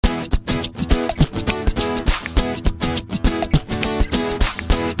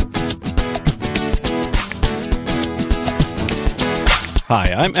Hi,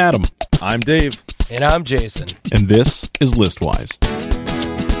 I'm Adam. I'm Dave. And I'm Jason. And this is Listwise.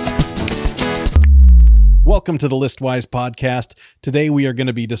 Welcome to the Listwise podcast. Today we are going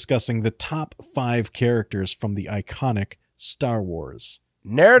to be discussing the top 5 characters from the iconic Star Wars.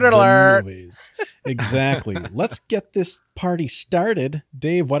 Nerd alert! Movies. Exactly. Let's get this party started.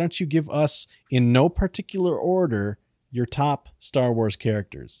 Dave, why don't you give us, in no particular order, your top Star Wars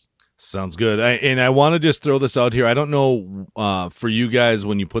characters? Sounds good. I want to just throw this out here. I don't know for you guys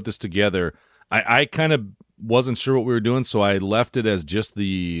when you put this together. I kind of wasn't sure what we were doing, so I left it as just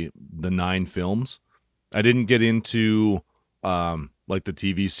the 9 films. I didn't get into like the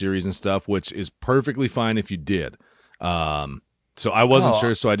TV series and stuff, which is perfectly fine if you did. So I wasn't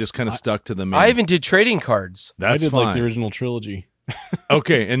sure, so I just kind of stuck to the main. I even did trading cards. That's I did fine. like the original trilogy.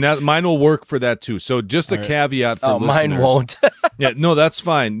 Okay, and that mine will work for that too. So just a caveat for listeners. Mine won't. Yeah, no, that's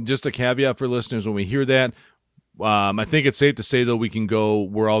fine. Just a caveat for listeners when we hear that. I think it's safe to say, though,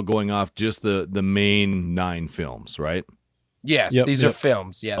 we're all going off just the main 9 films, right? Yes, these are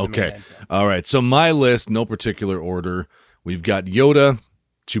films. Yeah. Okay. All right. So my list, no particular order. We've got Yoda,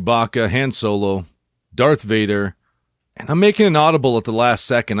 Chewbacca, Han Solo, Darth Vader, and I'm making an audible at the last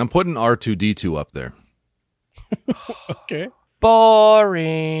second. I'm putting R2-D2 up there. Okay.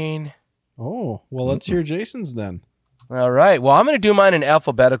 Boring. Oh, well, let's hear Jason's then. All right. Well, I'm going to do mine in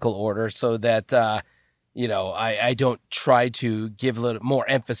alphabetical order so that, I don't try to give a little more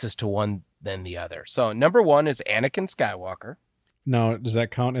emphasis to one than the other. So number 1 is Anakin Skywalker. Now, does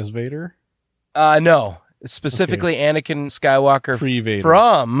that count as Vader? No. Specifically Anakin Skywalker Pre-Vader.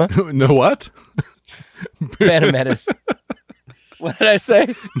 from No, what? Phantom Menace. What did I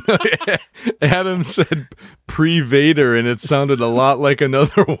say? No, Adam said pre-Vader, and it sounded a lot like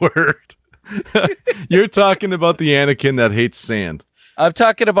another word. You're talking about the Anakin that hates sand. I'm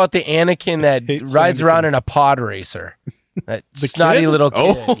talking about the Anakin that rides around in a pod racer. That snotty kid? little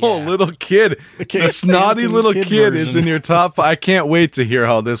kid. Oh, little kid. The snotty little kid is in your top 5. I can't wait to hear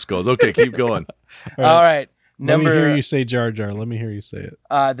how this goes. Okay, keep going. All right. Let me hear you say Jar Jar. Let me hear you say it.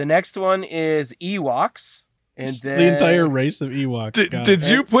 The next one is Ewoks. And then, the entire race of Ewoks. Did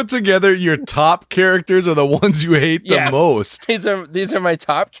you put together your top characters or the ones you hate the most? These are my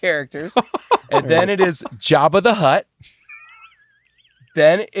top characters. And then it is Jabba the Hutt.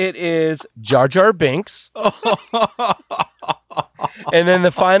 Then it is Jar Jar Binks. And then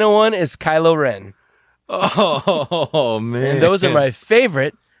the final one is Kylo Ren. Oh, man. And those are my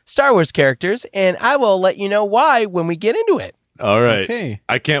favorite Star Wars characters, and I will let you know why when we get into it. All right. Okay.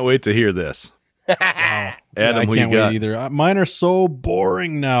 I can't wait to hear this. Adam, I who can't you got? wait either. Mine are so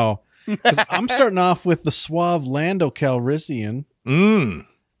boring now. 'Cause I'm starting off with the suave Lando Calrissian. Mm.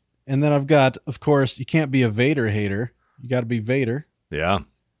 And then I've got, of course, you can't be a Vader hater. You got to be Vader. Yeah.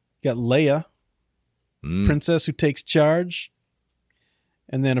 You got Leia, princess who takes charge.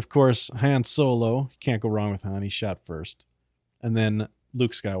 And then, of course, Han Solo. You can't go wrong with Han. He shot first. And then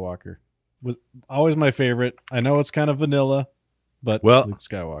Luke Skywalker. Was always my favorite. I know it's kind of vanilla, but Luke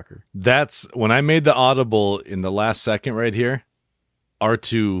Skywalker. That's when I made the audible in the last second right here.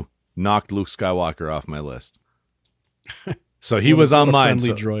 R2 knocked Luke Skywalker off my list. So he was on mine.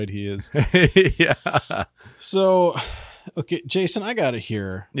 Friendly droid he is. Yeah. So, okay, Jason, I got it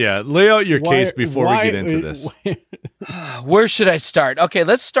here. Yeah, lay out your case before we get into this. Where should I start? Okay,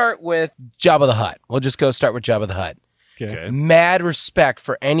 let's start with Jabba the Hutt. We'll just go start with Jabba the Hutt. Okay. Mad respect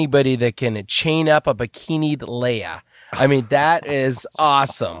for anybody that can chain up a bikinied Leia. I mean, that is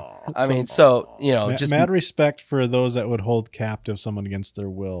awesome. I mean, so, just mad respect for those that would hold captive someone against their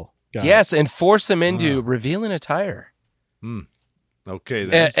will. Yes, and force them into revealing attire.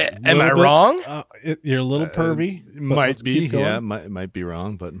 Okay. Am I wrong? You're a little pervy. Might be. Yeah, might be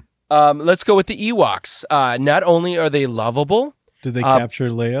wrong, but let's go with the Ewoks. Not only are they lovable. Did they capture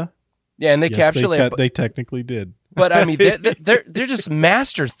Leia? Yeah, and they capture Leia. They technically did. But I mean, they're just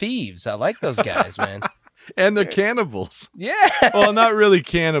master thieves. I like those guys, man. And they're cannibals. Yeah. Well, not really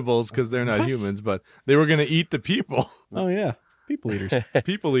cannibals because they're not humans, but they were going to eat the people. Oh, yeah. People eaters.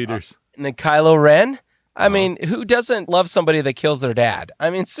 People eaters. And then Kylo Ren. I mean, who doesn't love somebody that kills their dad?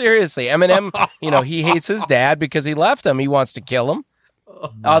 I mean, seriously. Eminem, he hates his dad because he left him. He wants to kill him.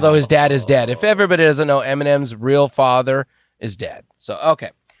 Although his dad is dead. If everybody doesn't know, Eminem's real father is dead. So,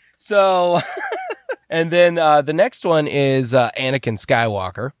 okay. So, and then the next one is Anakin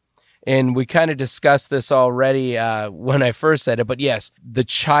Skywalker. And we kind of discussed this already when I first said it. But yes, the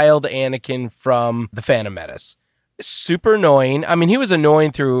child Anakin from the Phantom Menace. Super annoying. I mean, he was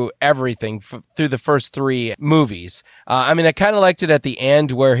annoying through everything, through the first 3 movies. I mean, I kind of liked it at the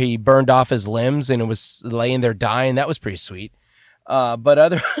end where he burned off his limbs and it was laying there dying. That was pretty sweet. But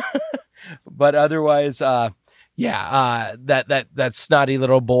otherwise, that snotty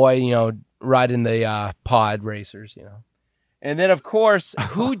little boy, riding the pod racers, And then, of course,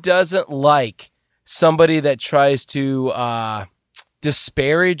 who doesn't like somebody that tries to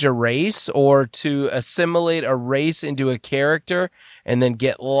disparage a race or to assimilate a race into a character and then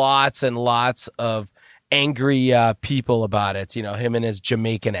get lots and lots of angry people about it? Him and his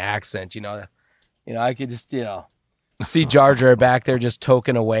Jamaican accent. I could just see Jar Jar back there just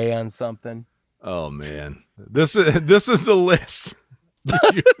toking away on something. Oh man, this is the list.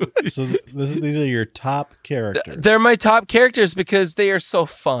 So these are your top characters. They're my top characters because they are so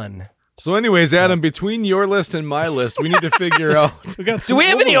fun. So anyways, Adam, between your list and my list, we need to figure out. Do we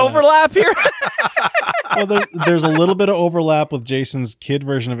have any overlap here? Well, there's a little bit of overlap with Jason's kid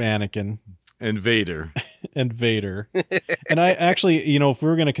version of Anakin. And Vader. And I actually, if we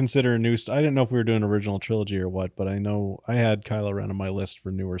were going to consider a new, I didn't know if we were doing original trilogy or what, but I know I had Kylo Ren on my list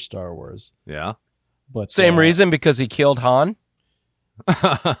for newer Star Wars. Yeah. But same reason, because he killed Han?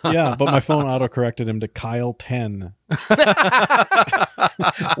 Yeah, but my phone auto-corrected him to Kyle 10.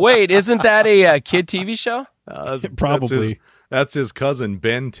 Wait, isn't that a kid TV show? Probably. That's his cousin,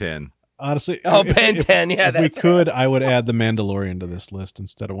 Ben 10. Honestly, Ben 10, yeah. If we could, I would add the Mandalorian to this list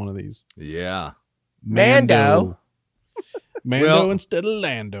instead of one of these. Yeah. Mando instead of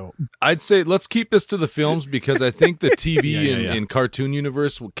Lando. I'd say let's keep this to the films because I think the TV and cartoon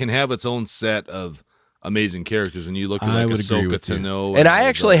universe can have its own set of amazing characters. And you look at Ahsoka Tano. And I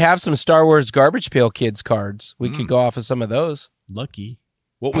actually have some Star Wars Garbage Pail Kids cards. We could go off of some of those. Lucky.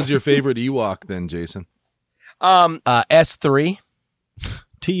 What was your favorite Ewok then, Jason? S3.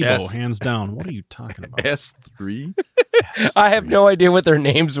 TiVo, hands down. What are you talking about? S3? I have no idea what their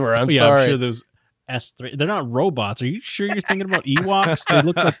names were. I'm sorry. I'm sure there's S3. They're not robots. Are you sure you're thinking about Ewoks? They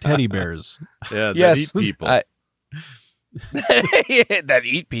look like teddy bears. Yeah, that eat people. That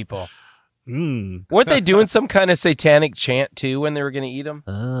eat people. Weren't they doing some kind of satanic chant too when they were going to eat them?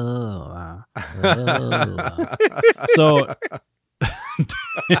 So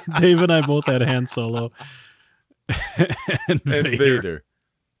Dave and I both had Han Solo and Vader.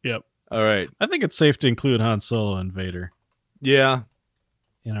 Yep. All right. I think it's safe to include Han Solo and Vader. Yeah.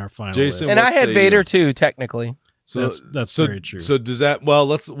 In our final Jason, list. And I had Vader too, technically. So that's very true. So does that? Well,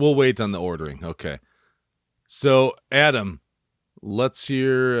 we'll wait on the ordering. Okay. So Adam, let's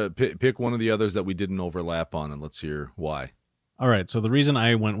hear pick one of the others that we didn't overlap on, and let's hear why. All right. So the reason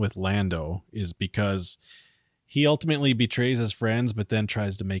I went with Lando is because he ultimately betrays his friends, but then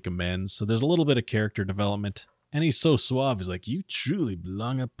tries to make amends. So there's a little bit of character development. And he's so suave. He's like, "You truly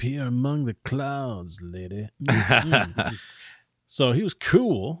belong up here among the clouds, lady." So he was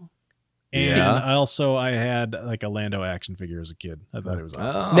cool. And I had like a Lando action figure as a kid. I thought it was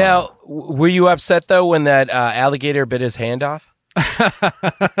awesome. Now, were you upset though when that alligator bit his hand off? I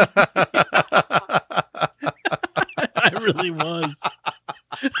really was.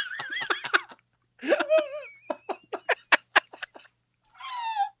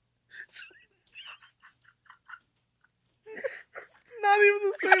 Not even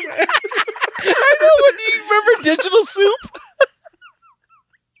the same answer. I know. When you remember Digital Soup?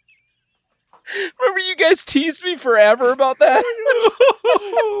 Remember you guys teased me forever about that?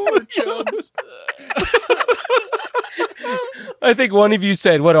 For chubs. I think one of you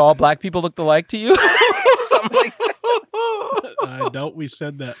said, "What, do all black people look alike to you?" Something like that. I doubt we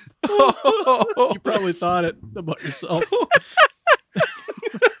said that. You probably thought it about yourself.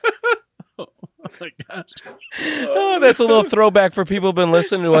 Oh my gosh. Oh, that's a little throwback for people who've been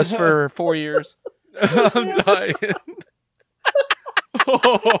listening to us for 4 years. I'm dying.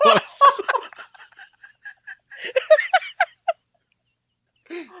 All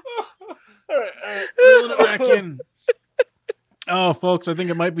right. Reeling it back in. Oh, folks, I think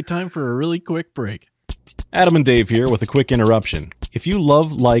it might be time for a really quick break. Adam and Dave here with a quick interruption. If you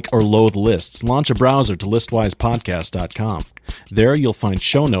love, like, or loathe lists, launch a browser to listwisepodcast.com. There you'll find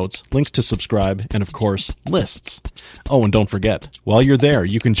show notes, links to subscribe, and of course, lists. Oh, and don't forget, while you're there,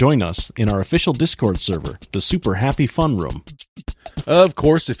 you can join us in our official Discord server, the Super Happy Fun Room. Of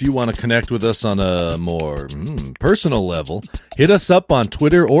course, if you want to connect with us on a more personal level, hit us up on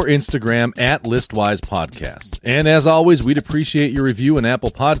Twitter or Instagram at Listwise Podcast. And as always, we'd appreciate your review in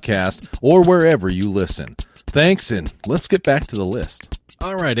Apple Podcasts or wherever you listen. Thanks, and let's get back to the list.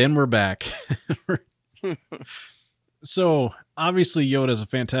 All right, and we're back. So, obviously, Yoda's a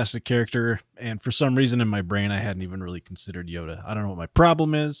fantastic character, and for some reason in my brain, I hadn't even really considered Yoda. I don't know what my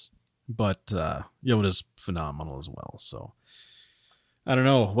problem is, but Yoda's phenomenal as well. So, I don't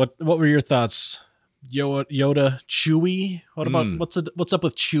know. What were your thoughts? Yoda, Chewie? What about what's up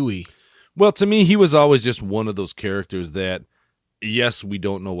with Chewie? Well, to me, he was always just one of those characters that, yes, we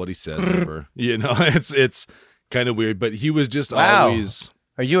don't know what he says ever. You know, it's kind of weird, but he was just Wow. always.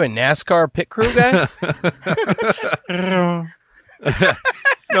 Are you a NASCAR pit crew guy?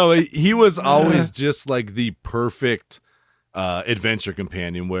 No, he was always just like the perfect adventure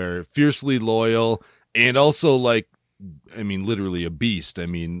companion, where fiercely loyal and also like, I mean, literally a beast. I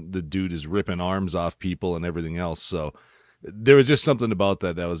mean, the dude is ripping arms off people and everything else. So there was just something about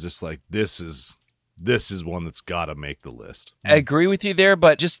that was just like, this is one that's got to make the list. I agree with you there,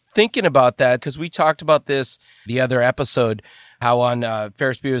 but just thinking about that, because we talked about this the other episode, how on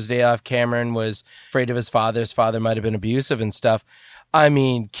Ferris Bueller's Day Off, Cameron was afraid of his father. His father might have been abusive and stuff. I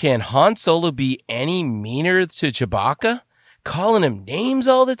mean, can Han Solo be any meaner to Chewbacca? Calling him names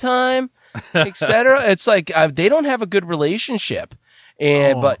all the time, etc. It's like they don't have a good relationship.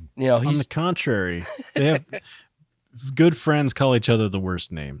 But you know, on the contrary, they have good friends call each other the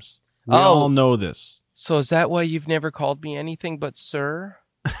worst names. We all know this. So is that why you've never called me anything but sir?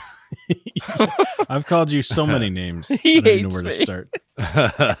 I've called you so many names. He I don't even know hates where me. to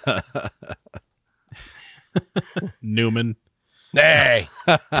start. Newman. Hey,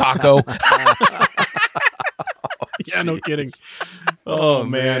 Taco. Yeah, no kidding. Oh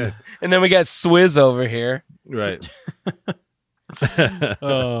man. And then we got Swizz over here. Right.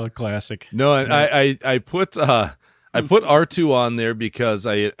 Oh, classic. No, and I put R2 on there because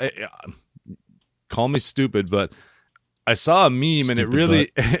I call me stupid, but I saw a meme and it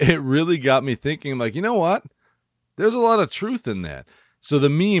really got me thinking, like, you know what? There's a lot of truth in that. So the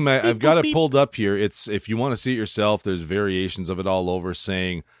meme, I've got it pulled up here. It's, if you want to see it yourself, there's variations of it all over,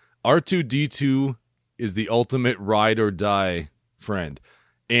 saying R2-D2 is the ultimate ride or die friend.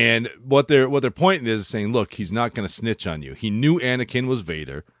 And what they're pointing is saying, look, he's not going to snitch on you. He knew Anakin was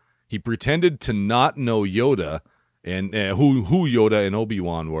Vader. He pretended to not know Yoda and who Yoda and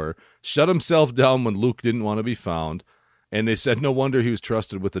Obi-Wan were. Shut himself down when Luke didn't want to be found. And they said no wonder he was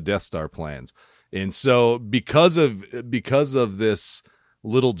trusted with the Death Star plans. And so because of this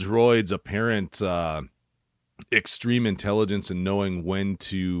little droid's apparent extreme intelligence and knowing when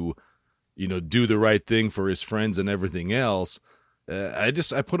to, do the right thing for his friends and everything else, I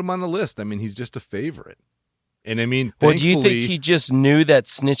put him on the list. I mean, he's just a favorite. And I mean, well, do you think he just knew that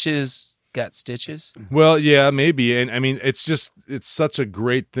snitches got stitches? Well, yeah, maybe. And I mean, it's such a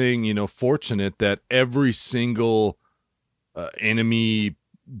great thing, fortunate that every single enemy,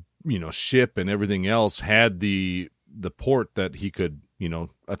 ship and everything else had the port that he could,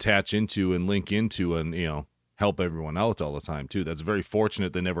 attach into and link into and, help everyone out all the time too. That's very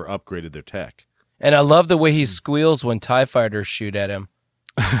fortunate they never upgraded their tech. And I love the way he squeals when TIE fighters shoot at him.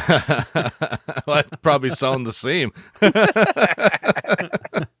 Well, that probably sound the same.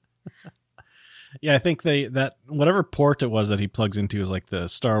 Yeah, I think that whatever port it was that he plugs into is like the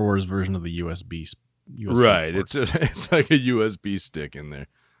Star Wars version of the USB right. port. It's like a USB stick in there.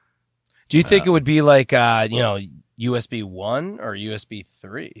 Do you think it would be like USB 1 or USB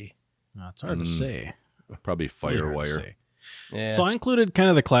 3? It's hard to say. Probably FireWire. Yeah. So I included kind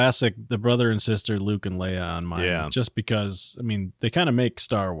of the classic, the brother and sister Luke and Leia on mine, just because, I mean, they kind of make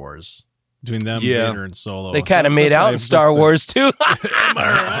Star Wars between them, Vader and Solo. They kind of made out in Star Wars too. Am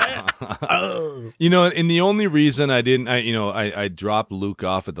I right? And the only reason I didn't, I dropped Luke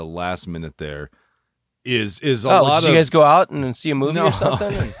off at the last minute there is a lot of. Did you guys go out and see a movie or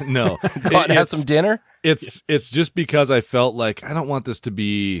something? No, go out and have some dinner. It's just because I felt like I don't want this to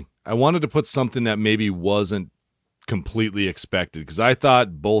be. I wanted to put something that maybe wasn't completely expected, because I thought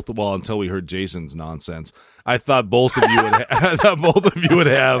until we heard Jason's nonsense, I thought both of you would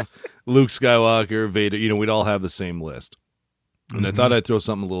have Luke Skywalker, Vader. We'd all have the same list, and I thought I'd throw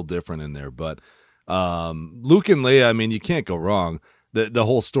something a little different in there. But Luke and Leia, I mean, you can't go wrong. The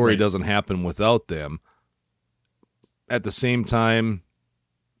whole story doesn't happen without them. At the same time,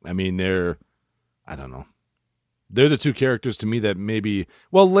 I mean, I don't know. They're the two characters to me that maybe.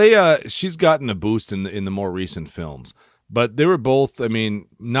 Well, Leia, she's gotten a boost in the more recent films, but they were both. I mean,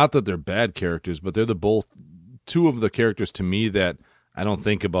 not that they're bad characters, but they're both two of the characters to me that I don't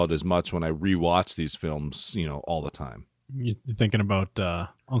think about as much when I rewatch these films. All the time. You're thinking about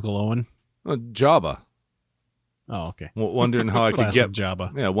Uncle Owen? Jabba. Oh, okay. Wondering how I could get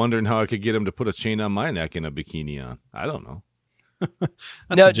Jabba. Yeah, wondering how I could get him to put a chain on my neck and a bikini on. I don't know.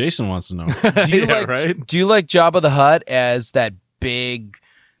 That's what Jason wants to know. Do you like Jabba the Hutt as that big,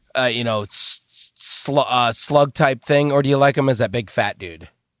 slug type thing, or do you like him as that big fat dude?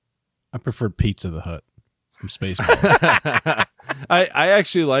 I prefer Pizza the Hutt from Spaceballs. I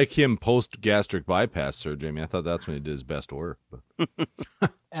actually like him post gastric bypass surgery. I mean, I thought that's when he did his best work.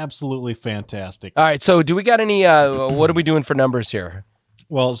 Absolutely fantastic. All right, so do we got any? What are we doing for numbers here?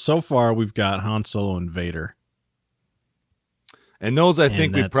 Well, so far we've got Han Solo and Vader. And those, I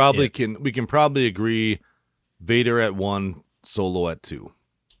think we can probably agree Vader at 1, Solo at 2.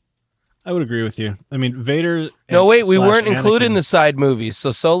 I would agree with you. I mean, Vader. No, wait, we slash weren't including Anakin- the side movies, so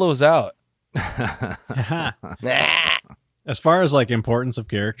Solo's out. Haha. Nah. As far as like importance of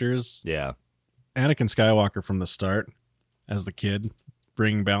characters, Yeah. Anakin Skywalker from the start, as the kid,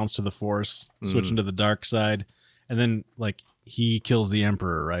 bringing balance to the Force, switching to the dark side, and then like he kills the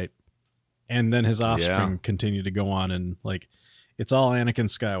Emperor, right? And then his offspring continue to go on, and like it's all Anakin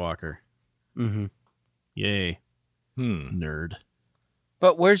Skywalker. Mm-hmm. Yay, Hmm. nerd.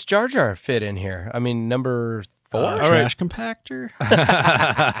 But where's Jar Jar fit in here? I mean, number 4? All Trash compactor.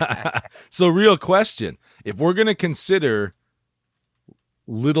 So, real question: if we're gonna consider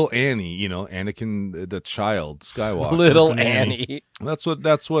little Annie, Anakin the child Skywalker, Little Orphan Annie. Annie.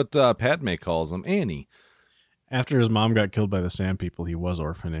 that's what Padme calls him, Annie. After his mom got killed by the Sand People, he was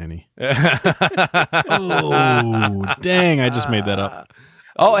Orphan Annie. oh, Oh, dang! I just made that up.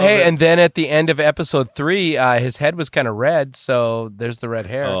 Oh, Love hey, it. and then at the end of episode 3, his head was kind of red, so there's the red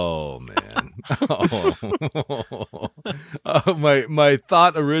hair. Oh man! My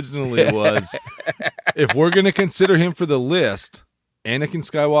thought originally was, if we're gonna consider him for the list, Anakin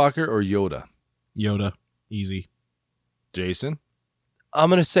Skywalker or Yoda. Yoda, easy. Jason. I'm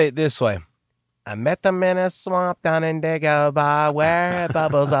going to say it this way. I met them in a swamp down in Dagobah where it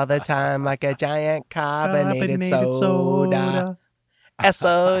bubbles all the time like a giant carbonated soda.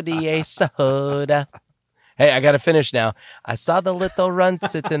 S-O-D-A soda. Hey, I got to finish now. I saw the little runt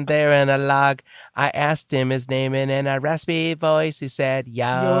sitting there in a log. I asked him his name, and in a raspy voice he said,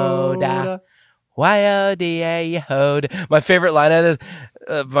 Yoda. Y-O-D-A, Yoda. My favorite line of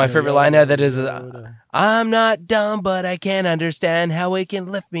that is, I'm not dumb, but I can't understand how he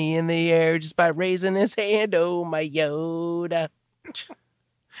can lift me in the air just by raising his hand. Oh, my Yoda.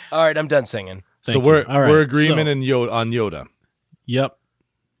 All right, I'm done singing. So Thank we're you. All right, we're agreement so- in Yoda on Yoda, Yep.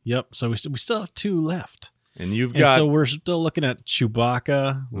 So we still have 2 left. and you've And got so we're still looking at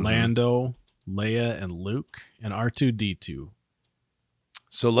Chewbacca, Mhm. Lando, Leia, and Luke, and R2-D2.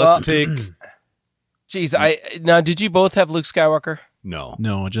 so let's Well- take Jeez, now, did you both have Luke Skywalker? no.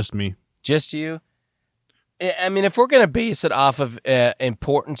 No, just me. Just you? I mean, if we're going to base it off of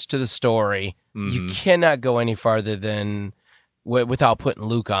importance to the story, you Mhm. cannot go any farther than without putting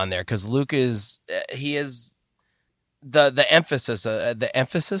Luke on there, because Luke is he is the emphasis, the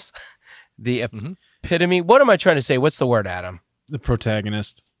Mhm. epitome. What am I trying to say? What's the word, Adam? The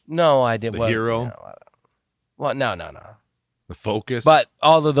protagonist. No, I didn't. The hero? No. The focus, But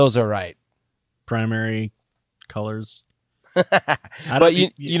all of those are right. Primary colors. But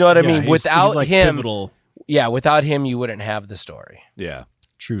you know what I mean? he's Without like him- pivotal. Yeah, without him, you wouldn't have the story. yeah.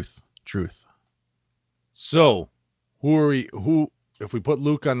 Truth. So who if we put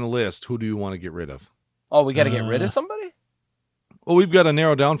Luke on the list, who do you want to get rid of? Oh, we got to get rid of somebody? Well, we've got to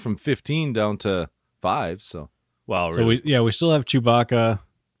narrow down from 15 down to 5. So, wow, So really? we still have Chewbacca,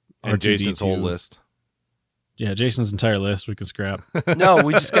 and R2-D2. Jason's whole list. Yeah, Jason's entire list we can scrap. No,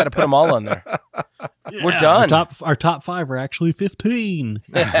 we just got to put them all on there. We're done. Our top 5 are actually 15.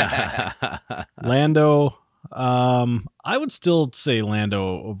 Lando. I would still say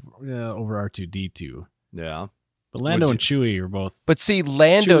Lando over R2-D2. Yeah. But Lando Would and Chewie are both. But see,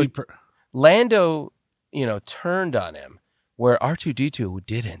 Lando, Chewie Lando, turned on him, where R2-D2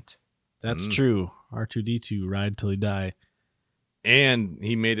 didn't. That's Mm. true. R2-D2 ride till he die. And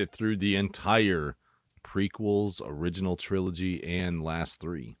he made it through the entire prequels, original trilogy, and last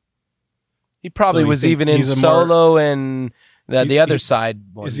 3. He probably So you was think even in he's a more- Solo and the He- other he- side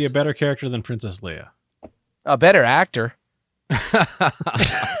ones. Is he a better character than Princess Leia? A better actor? Beep,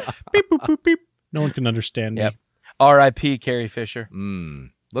 boop, boop, beep. No one can understand Yep. me. R.I.P. Carrie Fisher.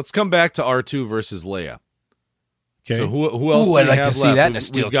 Let's come back to R2 versus Leia. Okay. So who else? Ooh, do I'd you like have to see left? that in a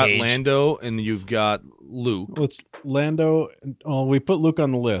steel We've got cage. Lando and you've got Luke. Well, it's Lando. Well, we put Luke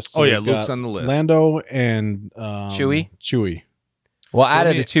on the list. Oh, yeah, we've Luke's got on the list. Lando and Chewie? Chewie. Well, So out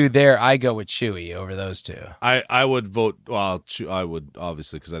of me- the two there, I go with Chewie over those two. I would vote. Well, I would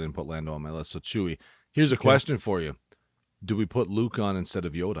obviously because I didn't put Lando on my list. So Chewie. Here's a question for you: do we put Luke on instead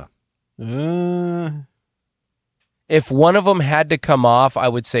of Yoda? If one of them had to come off, I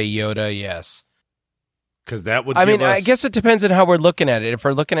would say Yoda, yes. Because that would. I give mean, I us- guess it depends on how we're looking at it. If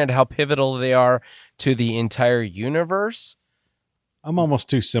we're looking at how pivotal they are to the entire universe, I'm almost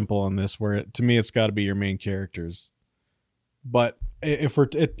too simple on this. Where to me, it's got to be your main characters. But if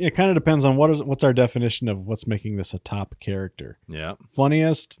it kind of depends on what's our definition of what's making this a top character. Yeah.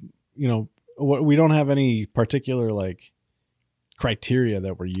 Funniest, we don't have any particular like criteria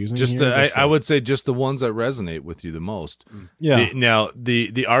that we're using. Just here. I would say just the ones that resonate with you the most. yeah. Now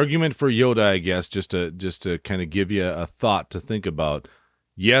the argument for Yoda, I guess, just to kind of give you a thought to think about.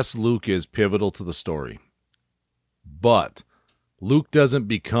 Yes, Luke is pivotal to the story. but Luke doesn't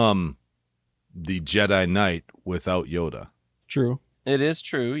become the Jedi Knight without Yoda. True. It is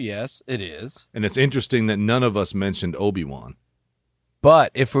true. Yes, it is. And it's interesting that none of us mentioned Obi-Wan.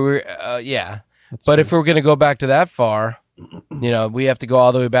 But if we were, That's but true. if we we're going to go back to that far, we have to go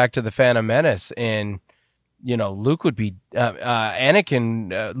all the way back to the Phantom Menace, and Luke would be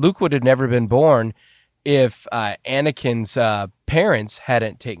Anakin. Luke would have never been born if Anakin's parents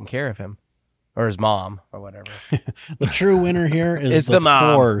hadn't taken care of him, or his mom, or whatever. The true winner here is It's the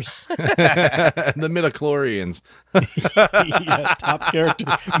mom. Force. The midichlorians. Yeah, top character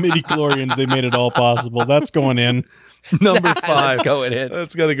midi-chlorians. They made it all possible. That's going in. Number 5. Let's go in it.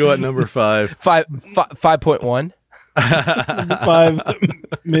 That's got to go at number 5. 5.1. Number 5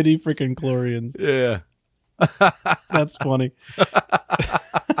 midi freaking chlorians. Yeah. That's funny.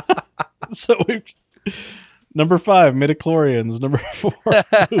 So number 5 midichlorians. Number 4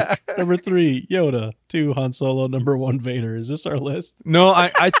 Luke. Number 3 Yoda. 2 Han Solo. Number 1 Vader. Is this our list? No,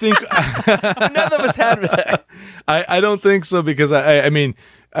 I think None of us had. I don't think so, because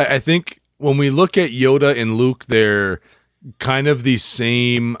I think when we look at Yoda and Luke, they're kind of the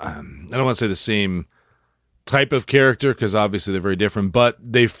same. I don't want to say the same type of character, because obviously they're very different, but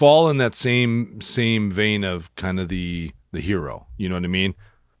they fall in that same vein of kind of the hero. You know what I mean?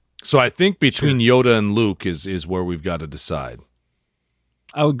 So I think between Yoda and Luke is where we've got to decide.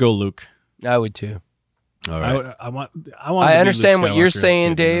 I would go Luke. I would too. All right. I understand what you're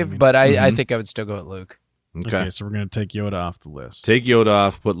saying, Dave, but I think I would still go with Luke. Okay. So we're going to take Yoda off the list. Take Yoda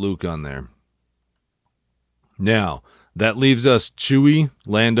off, put Luke on there. Now, that leaves us Chewie,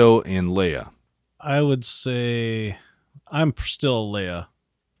 Lando, and Leia. I would say I'm still Leia.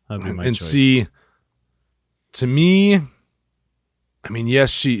 That'd be my And choice. see, to me, yes,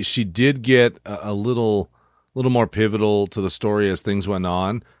 she did get a little more pivotal to the story as things went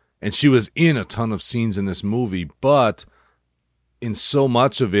on, and she was in a ton of scenes in this movie, but in so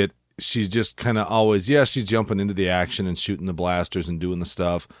much of it, she's just kind of always, she's jumping into the action and shooting the blasters and doing the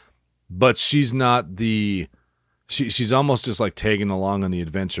stuff, but she's not she's almost just like tagging along on the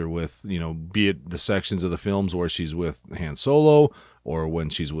adventure with, be it the sections of the films where she's with Han Solo, or when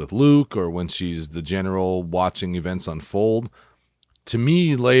she's with Luke, or when she's the general watching events unfold. To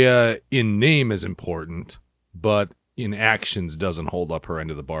me, Leia in name is important, but in actions doesn't hold up her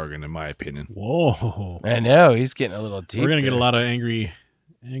end of the bargain, in my opinion. Whoa. I know, he's getting a little deep. We're going to get a there. lot of angry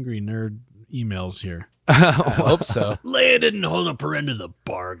nerd emails here. I hope so. Leia didn't hold up her end of the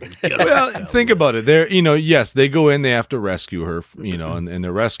bargain. Well, think about it. They're, yes, they go in, they have to rescue her, and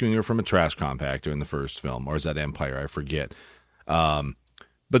they're rescuing her from a trash compactor in the first film, or is that Empire? I forget.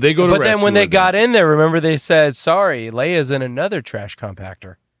 But they go to But rescue then when her they got in there, remember they said, sorry, Leia's in another trash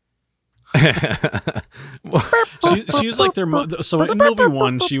compactor. she was like their so in movie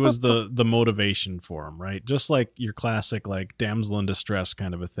 1 she was the motivation for him, right? Just like your classic like damsel in distress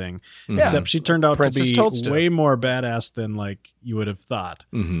kind of a thing. Yeah. Except she turned out Princess to Toadstool. be way more badass than like you would have thought,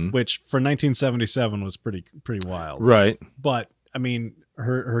 which for 1977 was pretty wild. Right. But I mean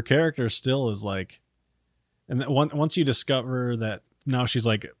her character still is like, and once you discover that now she's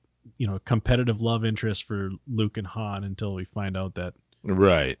like competitive love interest for Luke and Han, until we find out that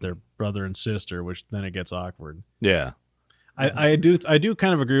Right. they're brother and sister, which then it gets awkward. Yeah. I do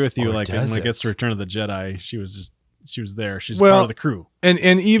kind of agree with you. Or Like when does it gets it? to Return of the Jedi, she was there. She's Well, part of the crew. And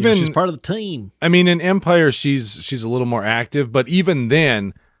even She's part of the team. in Empire she's a little more active, but even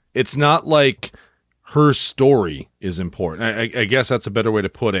then it's not like her story is important. I guess that's a better way to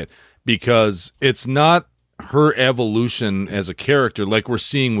put it, because it's not her evolution as a character like we're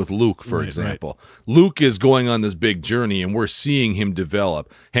seeing with Luke, for Right, example. Luke is going on this big journey and we're seeing him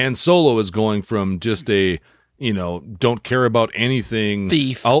develop. Han Solo is going from just a, don't care about anything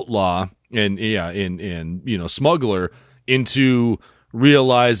Thief. outlaw and smuggler into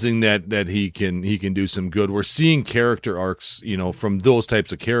realizing that he can do some good. We're seeing character arcs, from those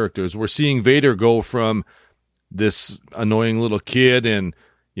types of characters. We're seeing Vader go from this annoying little kid and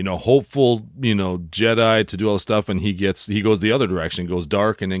hopeful, Jedi to do all this stuff, and he goes the other direction, goes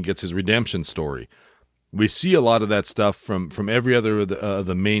dark, and then gets his redemption story. We see a lot of that stuff from every other of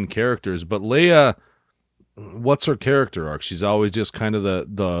the main characters, but Leia, what's her character arc? She's always just kind of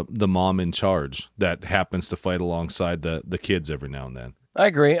the mom in charge that happens to fight alongside the kids every now and then. I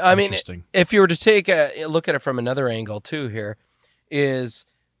agree. I mean, Interesting. if you were to take a look at it from another angle too, here is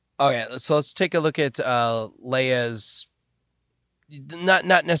okay. So let's take a look at Leia's not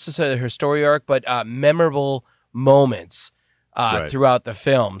necessarily her story arc, but memorable moments Right. throughout the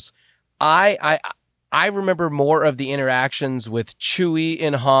films. I remember more of the interactions with Chewie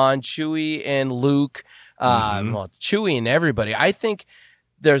and Han, Chewie and Luke, well, Chewie and everybody. I think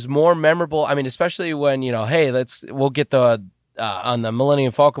there's more memorable. I mean, especially when, hey, we'll get the on the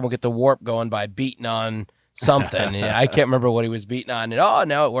Millennium Falcon, we'll get the warp going by beating on something. I can't remember what he was beating on, and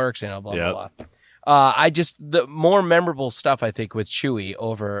now it works. Blah blah blah. The more memorable stuff I think with Chewie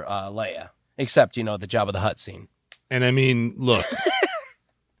over Leia, except the Jabba the Hutt scene. And I mean, look,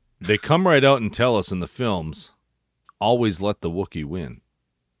 they come right out and tell us in the films, always let the Wookiee win.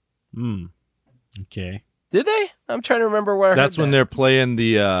 Okay. Did they? I'm trying to remember where. That's when they're playing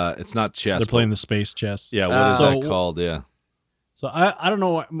the. It's not chess. They're playing the space chess. Yeah. What is that called? Yeah. So I don't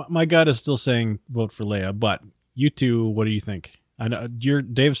know. My gut is still saying vote for Leia, but you two, what do you think? I know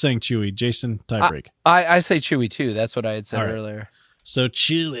Dave's saying Chewie. Jason, tiebreak. I say Chewie too. That's what I had said earlier. So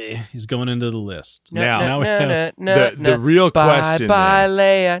Chewie is going into the list. Now we have the real question. Bye,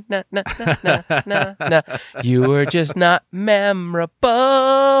 Leia. No. You were just not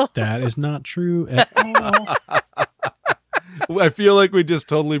memorable. That is not true at all. I feel like we just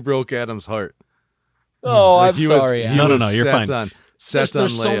totally broke Adam's heart. Oh, I'm sorry. No, you're fine.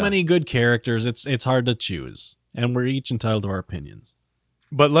 There's so many good characters. It's hard to choose, and we're each entitled to our opinions.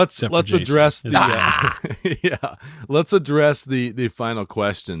 But let's address the let's address the final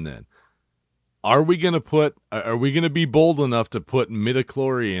question then. Are we gonna be bold enough to put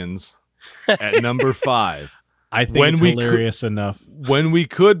midichlorians at number 5? I think it's hilarious enough. When we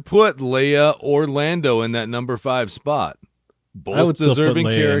could put Leia or Lando in that number 5 spot. Both I would deserving still put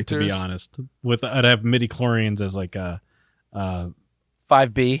Leia characters. In, to be honest, I'd have midichlorians as like a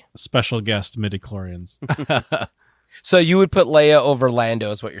 5B special guest midichlorians. So you would put Leia over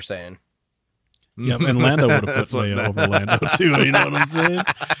Lando, is what you're saying? Yep, and Lando would have put Leia over Lando too. You know what I'm saying?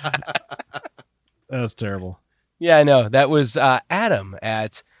 That's terrible. Yeah, I know. That was Adam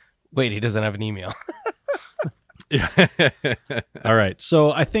at. Wait, he doesn't have an email. All right,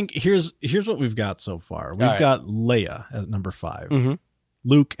 so I think here's what we've got so far. We've got Leia at number 5,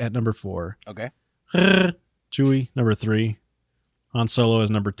 Luke at number 4, okay, Chewie number 3, Han Solo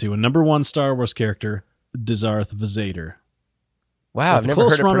is number 2, and number 1 Star Wars character Darth Vader. Wow, I've never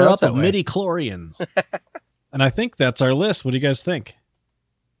close heard it runner-up pronounced that of way. midichlorians. And I think that's our list. What do you guys think?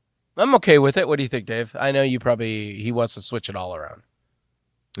 I'm okay with it. What do you think, Dave? I know he wants to switch it all around.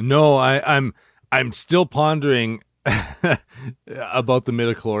 No, I'm still pondering about the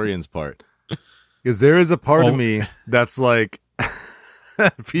midichlorians part, because there is a part of me that's like,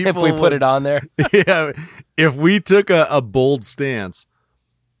 if we put it on there, yeah. If we took a bold stance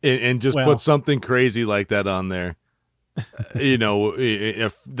and just put something crazy like that on there,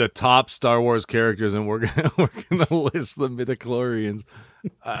 if the top Star Wars characters, and we're gonna list the midichlorians.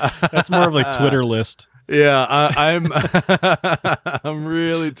 That's more of a Twitter list. Yeah, I'm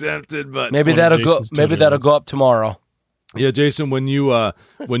really tempted, but maybe that'll go up tomorrow. Yeah, Jason, when you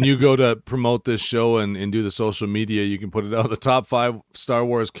go to promote this show and do the social media, you can put it out the top 5 Star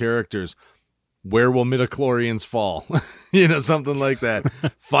Wars characters. Where will midichlorians fall? Something like that.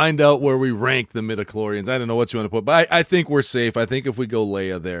 Find out where we rank the midichlorians. I don't know what you want to put, but I think we're safe. I think if we go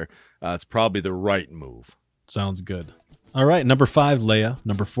Leia there, it's probably the right move. Sounds good. All right, number 5, Leia.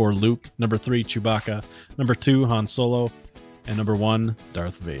 Number 4, Luke. Number 3, Chewbacca. Number 2, Han Solo. And number 1,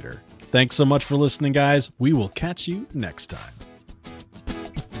 Darth Vader. Thanks so much for listening, guys. We will catch you next time.